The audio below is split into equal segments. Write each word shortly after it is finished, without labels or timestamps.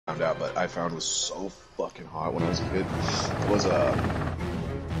found out, but I found was so fucking hot when I was a kid was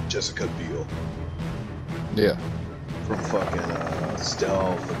Jessica Biel. Yeah. From fucking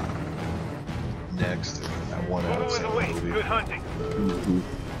Stealth and Next and that one Adam Sandler movie. Good hunting.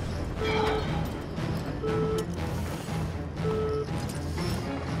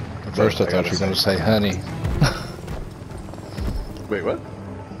 At first I thought you were going to say Honey. Wait, what?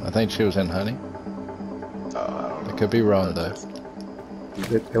 I think she was in Honey. I could be wrong though.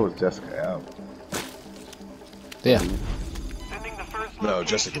 It was Jessica Alba. Yeah. No,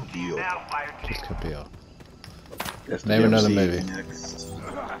 Jessica Biel. Jessica Biel. That's Name another movie.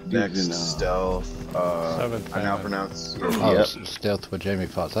 Next Stealth. I now pronounce. Oh, Stealth with Jamie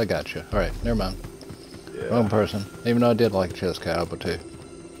Foxx. I got you. All right, never mind. Yeah. Wrong person. Even though I did like Jessica Alba too.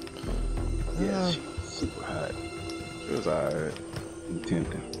 Yeah, she was super hot. It was alright.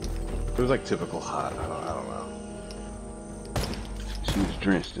 Tempting. It was like typical hot. I don't know. She was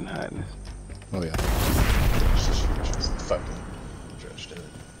drenched in hotness. Oh yeah. Just fucking drenched in it.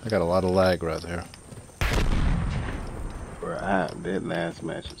 I got a lot of lag right there. Bro, that last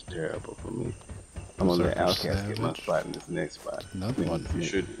match was terrible for me. I'm gonna let Outcast get my spot in this next spot. Another one. You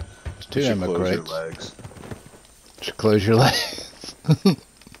should. It's two ammo close your crates. legs. Should close your legs. Do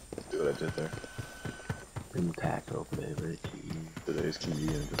what I did there. Them taco flavor. Today's key.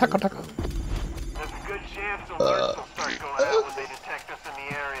 Taco, taco. There's a good chance alerts will start going out when they detect us in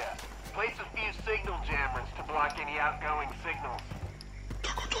the area. Place a few signal jammers to block any outgoing signals.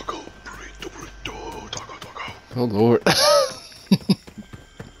 Taco, taco, burrito, burrito, taco, taco. Oh Lord.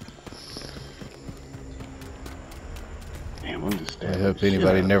 Damn, I'm just I hope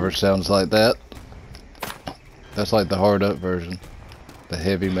anybody never sounds like that. That's like the hard up version. The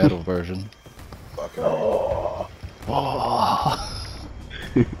heavy metal version. Fucking Oh.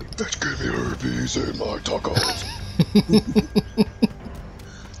 Let's give me herpes in my tacos.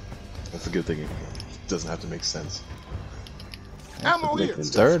 That's a good thing. It doesn't have to make sense. ammo here.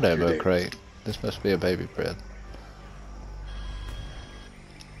 Third ammo crate. This must be a baby bread.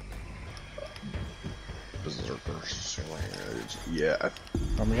 Berzerker. Yeah.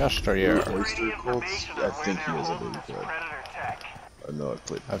 From yesteryear. Oyster Colts? I think he was a baby bread. I know I've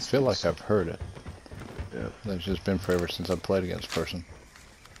played. I feel like I've heard it. Yeah. It's just been forever since I've played against a person.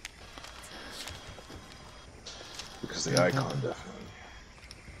 Because the icon definitely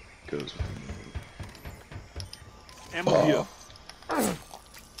goes with the name. Ammo here. I was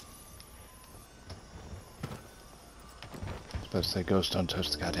about to say ghost, don't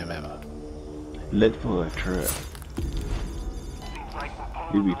touch the goddamn ammo. Let's pull a truck.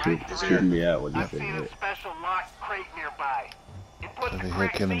 You be tripping me out when you say that. Special lock crate nearby. It puts Over here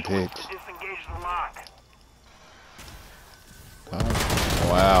killing pigs. to disengage the lock. Oh,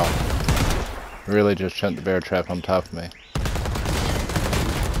 wow. Really just chunked the bear trap on top of me.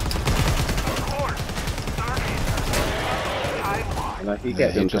 Like he Yeah,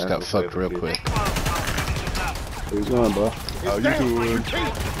 he just got fucked real quick. Where you going, bro? How you doing?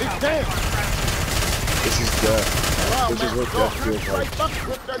 This is death. This is what death feels like.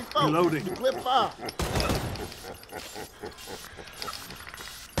 Reloading.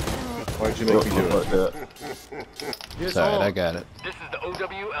 Why'd you make me do it? Sorry, I got it. This is the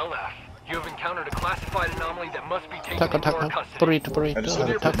OWLF. You have encountered a classified anomaly that must be taken Taco, into our taco, custody. burrito, burrito, I just Hold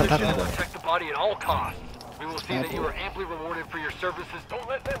your taco, position taco. and protect the body at all costs. We will see that you are amply rewarded for your services. Don't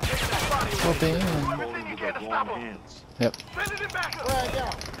let them take that body away. Open. Everything you can to stop them. Yep. Send it back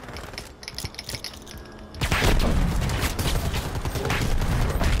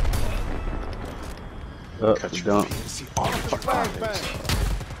up. Catch your Dump. feet.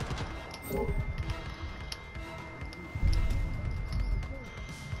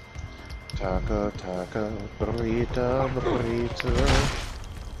 Taco, taco, burrito, burrito.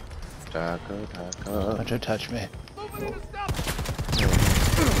 Taco, taco. Don't you touch me.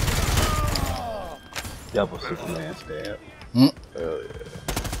 Double Superman stab. Hell yeah.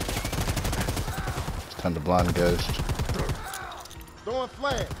 It's time to blind ghost. Throwing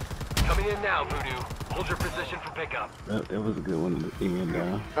flag. Coming in now, Voodoo. Hold your position for pickup. That was a good one to end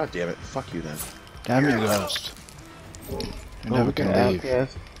down. God damn it. Fuck you then. Damn you, ghost. You never can leave.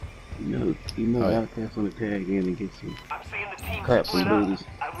 Outcast. You know Oh, yeah. Outcast on the tag in and get some I'm seeing the team clap split some up. booties.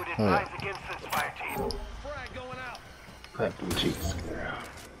 I would Oh, yeah. advise against this fire team. Frag going out. Clap them cheeks.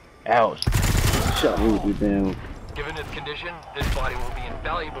 Ouch. Shot me with you down. Given its condition, this body will be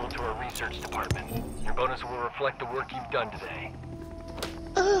invaluable to our research department. Your bonus will reflect the work you've done today.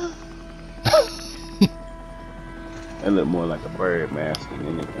 That looked more like a bird mask than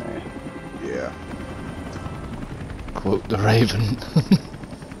anything. Yeah. Quote the Raven.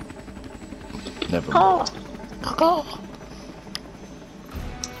 Never mind.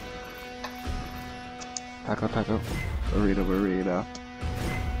 Taco, taco. Burrito, burrito.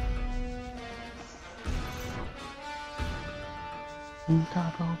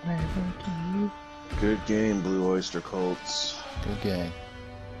 Taco, baby. Good game, Blue Oyster Colts. Good game.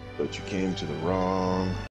 But you came to the wrong